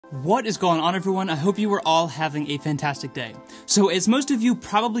What is going on, everyone? I hope you are all having a fantastic day. So, as most of you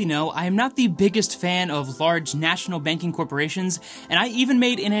probably know, I am not the biggest fan of large national banking corporations, and I even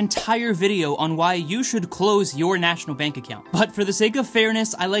made an entire video on why you should close your national bank account. But for the sake of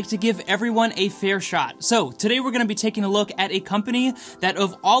fairness, I like to give everyone a fair shot. So, today we're going to be taking a look at a company that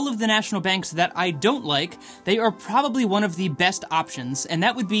of all of the national banks that I don't like, they are probably one of the best options, and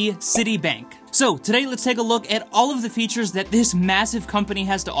that would be Citibank. So, today let's take a look at all of the features that this massive company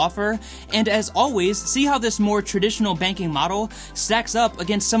has to offer, and as always, see how this more traditional banking model stacks up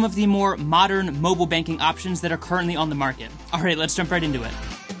against some of the more modern mobile banking options that are currently on the market. Alright, let's jump right into it.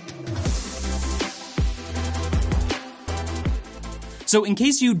 So in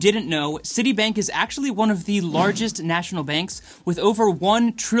case you didn't know, Citibank is actually one of the largest national banks with over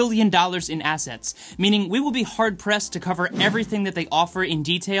 $1 trillion in assets, meaning we will be hard-pressed to cover everything that they offer in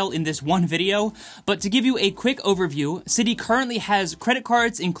detail in this one video. But to give you a quick overview, Citi currently has credit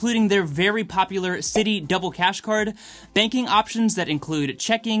cards, including their very popular Citi Double Cash Card, banking options that include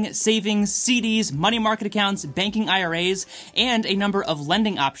checking, savings, CDs, money market accounts, banking IRAs, and a number of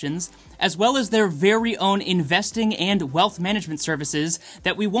lending options, as well as their very own investing and wealth management services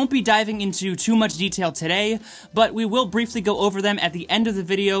that we won't be diving into too much detail today, but we will briefly go over them at the end of the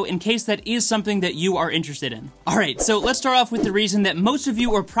video in case that is something that you are interested in. Alright, so let's start off with the reason that most of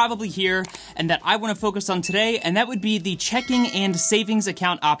you are probably here and that I want to focus on today, and that would be the checking and savings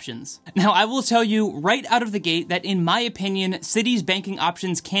account options. Now, I will tell you right out of the gate that in my opinion, Citi's banking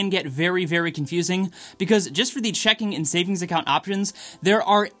options can get very, very confusing, because just for the checking and savings account options, there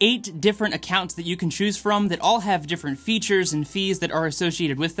are 8 different accounts that you can choose from that all have different features and fees that are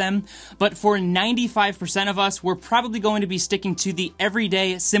associated with them. But for 95% of us, we're probably going to be sticking to the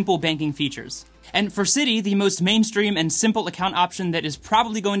everyday simple banking features. And for Citi, the most mainstream and simple account option that is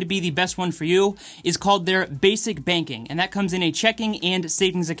probably going to be the best one for you is called their Basic Banking, and that comes in a checking and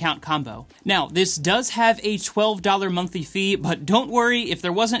savings account combo. Now, this does have a $12 monthly fee, but don't worry, if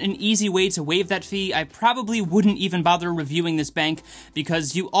there wasn't an easy way to waive that fee, I probably wouldn't even bother reviewing this bank,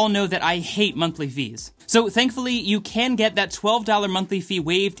 because you all know that I hate monthly fees. So thankfully, you can get that $12 monthly fee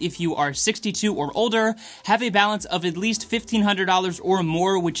waived if you are 62 or older, have a balance of at least $1,500 or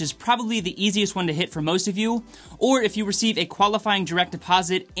more, which is probably the easiest one to hit for most of you, or if you receive a qualifying direct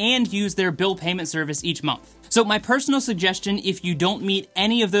deposit and use their bill payment service each month. So my personal suggestion, if you don't meet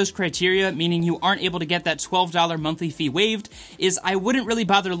any of those criteria, meaning you aren't able to get that $12 monthly fee waived, is I wouldn't really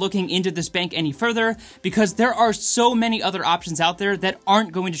bother looking into this bank any further, because there are so many other options out there that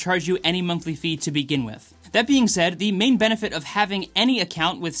aren't going to charge you any monthly fee to begin with. That being said, the main benefit of having any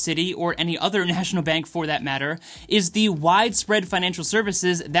account with Citi, or any other national bank for that matter, is the widespread financial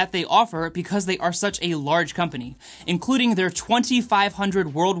services that they offer because they are such a large company, including their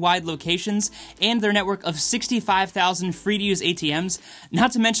 2,500 worldwide locations and their network of 65,000 free-to-use ATMs,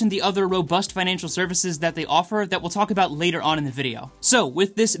 not to mention the other robust financial services that they offer that we'll talk about later on in the video. So,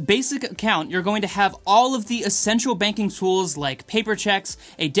 with this basic account, you're going to have all of the essential banking tools like paper checks,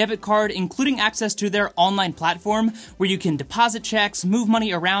 a debit card, including access to their online platform where you can deposit checks, move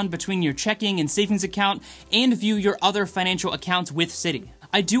money around between your checking and savings account, and view your other financial accounts with Citi.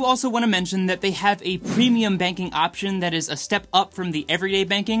 I do also want to mention that they have a premium banking option that is a step up from the everyday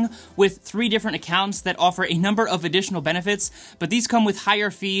banking, with 3 different accounts that offer a number of additional benefits, but these come with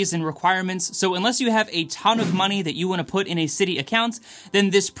higher fees and requirements, so unless you have a ton of money that you want to put in a Citi account,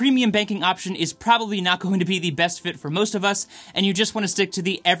 then this premium banking option is probably not going to be the best fit for most of us, and you just want to stick to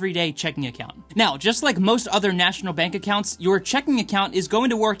the everyday checking account. Now, just like most other national bank accounts, your checking account is going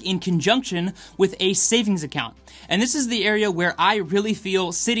to work in conjunction with a savings account, and this is the area where I really feel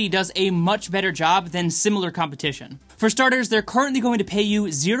Citi does a much better job than similar competition. For starters, they're currently going to pay you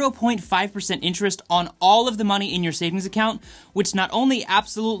 0.5% interest on all of the money in your savings account, which not only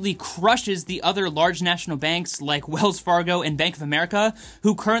absolutely crushes the other large national banks like Wells Fargo and Bank of America,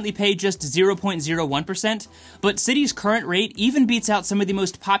 who currently pay just 0.01%, but Citi's current rate even beats out some of the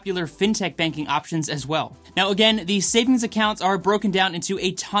most popular fintech banking options as well. Now again, these savings accounts are broken down into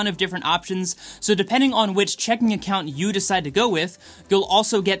a ton of different options, so depending on which checking account you decide to go with, you'll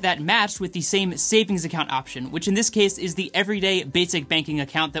also get that matched with the same savings account option, which in this case is the everyday basic banking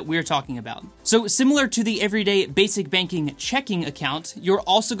account that we're talking about. So similar to the everyday basic banking checking account, you're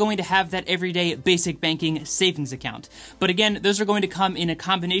also going to have that everyday basic banking savings account. But again, those are going to come in a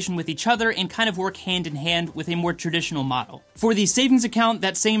combination with each other and kind of work hand in hand with a more traditional model. For the savings account,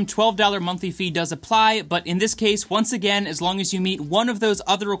 that same $12 monthly fee does apply, but in this case, once again, as long as you meet one of those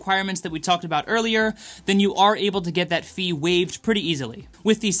other requirements that we talked about earlier, then you are able to get that fee waived pretty easily.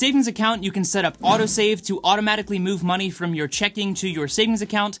 With the savings account, you can set up autosave to automatically move move money from your checking to your savings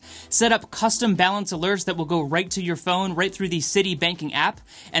account, set up custom balance alerts that will go right to your phone, right through the Citi banking app,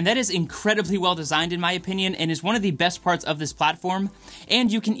 and that is incredibly well designed in my opinion and is one of the best parts of this platform.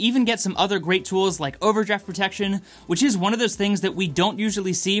 And you can even get some other great tools like overdraft protection, which is one of those things that we don't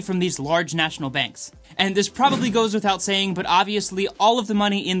usually see from these large national banks. And this probably goes without saying, but obviously all of the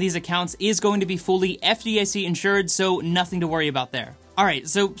money in these accounts is going to be fully FDIC insured, so nothing to worry about there. Alright,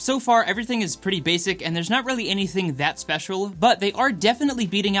 so far everything is pretty basic and there's not really anything that special, but they are definitely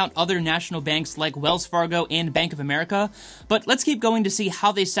beating out other national banks like Wells Fargo and Bank of America, but let's keep going to see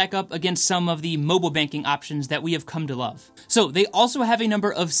how they stack up against some of the mobile banking options that we have come to love. So they also have a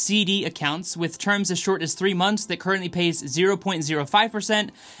number of CD accounts with terms as short as 3 months that currently pays 0.05%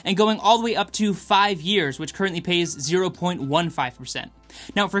 and going all the way up to 5 years, which currently pays 0.15%.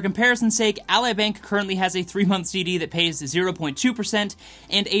 Now, for comparison's sake, Ally Bank currently has a 3-month CD that pays 0.2%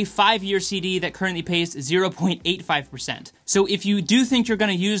 and a 5-year CD that currently pays 0.85%. So if you do think you're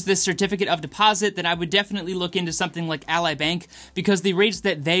going to use this certificate of deposit, then I would definitely look into something like Ally Bank because the rates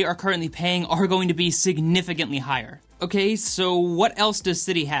that they are currently paying are going to be significantly higher. Okay, so what else does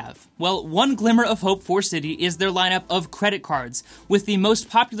Citi have? Well, one glimmer of hope for Citi is their lineup of credit cards, with the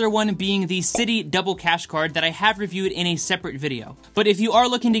most popular one being the Citi Double Cash Card that I have reviewed in a separate video. But if you are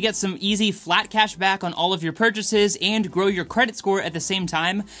looking to get some easy flat cash back on all of your purchases and grow your credit score at the same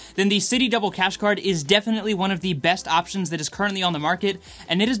time, then the Citi Double Cash Card is definitely one of the best options that is currently on the market,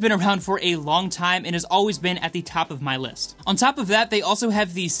 and it has been around for a long time and has always been at the top of my list. On top of that, they also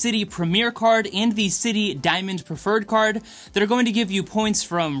have the Citi Premier Card and the Citi Diamond Preferred Card that are going to give you points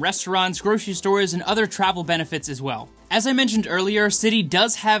from restaurants, grocery stores, and other travel benefits as well. As I mentioned earlier, Citi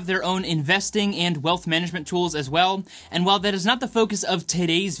does have their own investing and wealth management tools as well, and while that is not the focus of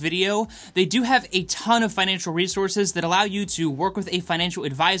today's video, they do have a ton of financial resources that allow you to work with a financial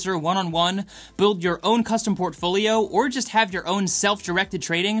advisor one-on-one, build your own custom portfolio, or just have your own self-directed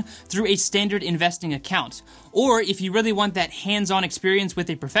trading through a standard investing account. Or if you really want that hands-on experience with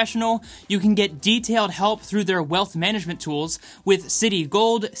a professional, you can get detailed help through their wealth management tools with Citi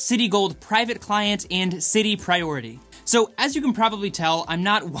Gold Private Client, and Citi Priority. So, as you can probably tell, I'm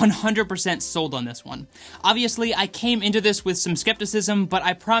not 100% sold on this one. Obviously, I came into this with some skepticism, but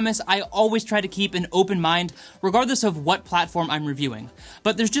I promise I always try to keep an open mind, regardless of what platform I'm reviewing.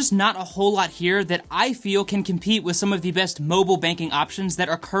 But there's just not a whole lot here that I feel can compete with some of the best mobile banking options that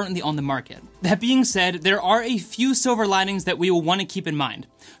are currently on the market. That being said, there are a few silver linings that we will want to keep in mind.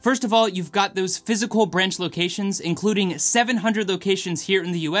 First of all, you've got those physical branch locations, including 700 locations here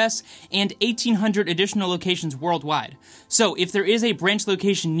in the US and 1,800 additional locations worldwide. So if there is a branch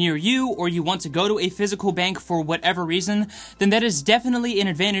location near you, or you want to go to a physical bank for whatever reason, then that is definitely an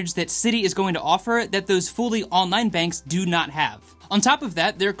advantage that Citi is going to offer that those fully online banks do not have. On top of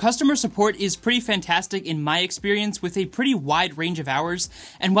that, their customer support is pretty fantastic in my experience with a pretty wide range of hours,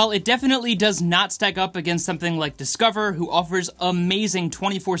 and while it definitely does not stack up against something like Discover, who offers amazing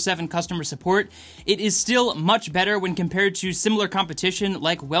 24/7 customer support, it is still much better when compared to similar competition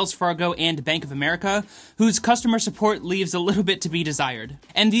like Wells Fargo and Bank of America, whose customer support leaves a little bit to be desired.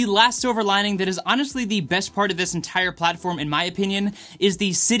 And the last silver lining that is honestly the best part of this entire platform in my opinion is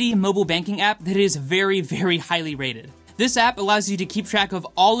the Citi mobile banking app that is very, very highly rated. This app allows you to keep track of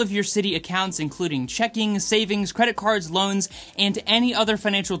all of your Citi accounts, including checking, savings, credit cards, loans, and any other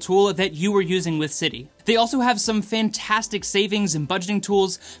financial tool that you are using with Citi. They also have some fantastic savings and budgeting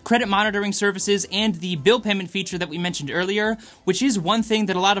tools, credit monitoring services, and the bill payment feature that we mentioned earlier, which is one thing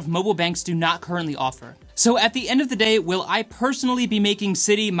that a lot of mobile banks do not currently offer. So at the end of the day, will I personally be making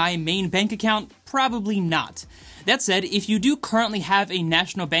Citi my main bank account? Probably not. That said, if you do currently have a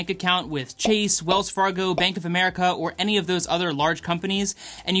national bank account with Chase, Wells Fargo, Bank of America, or any of those other large companies,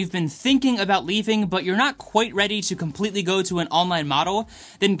 and you've been thinking about leaving, but you're not quite ready to completely go to an online model,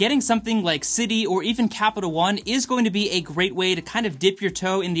 then getting something like Citi or even Capital One is going to be a great way to kind of dip your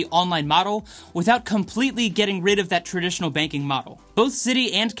toe in the online model without completely getting rid of that traditional banking model. Both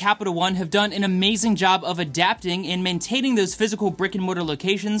Citi and Capital One have done an amazing job of adapting and maintaining those physical brick and mortar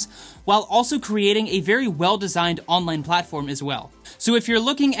locations while also creating a very well-designed online platform as well. So if you're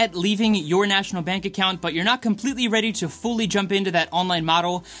looking at leaving your national bank account but you're not completely ready to fully jump into that online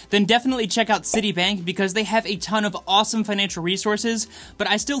model, then definitely check out Citibank because they have a ton of awesome financial resources, but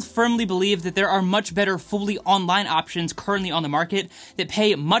I still firmly believe that there are much better fully online options currently on the market that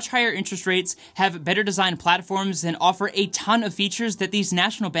pay much higher interest rates, have better designed platforms, and offer a ton of features that these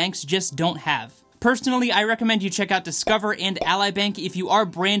national banks just don't have. Personally, I recommend you check out Discover and Ally Bank if you are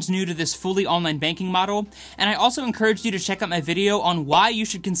brand new to this fully online banking model, and I also encourage you to check out my video on why you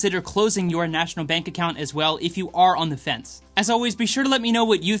should consider closing your national bank account as well if you are on the fence. As always, be sure to let me know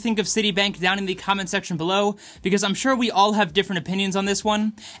what you think of Citibank down in the comment section below, because I'm sure we all have different opinions on this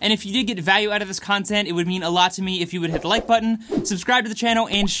one. And if you did get value out of this content, it would mean a lot to me if you would hit the like button, subscribe to the channel,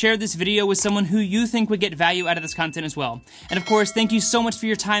 and share this video with someone who you think would get value out of this content as well. And of course, thank you so much for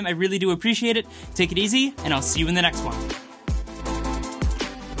your time. I really do appreciate it. Take it easy, and I'll see you in the next one.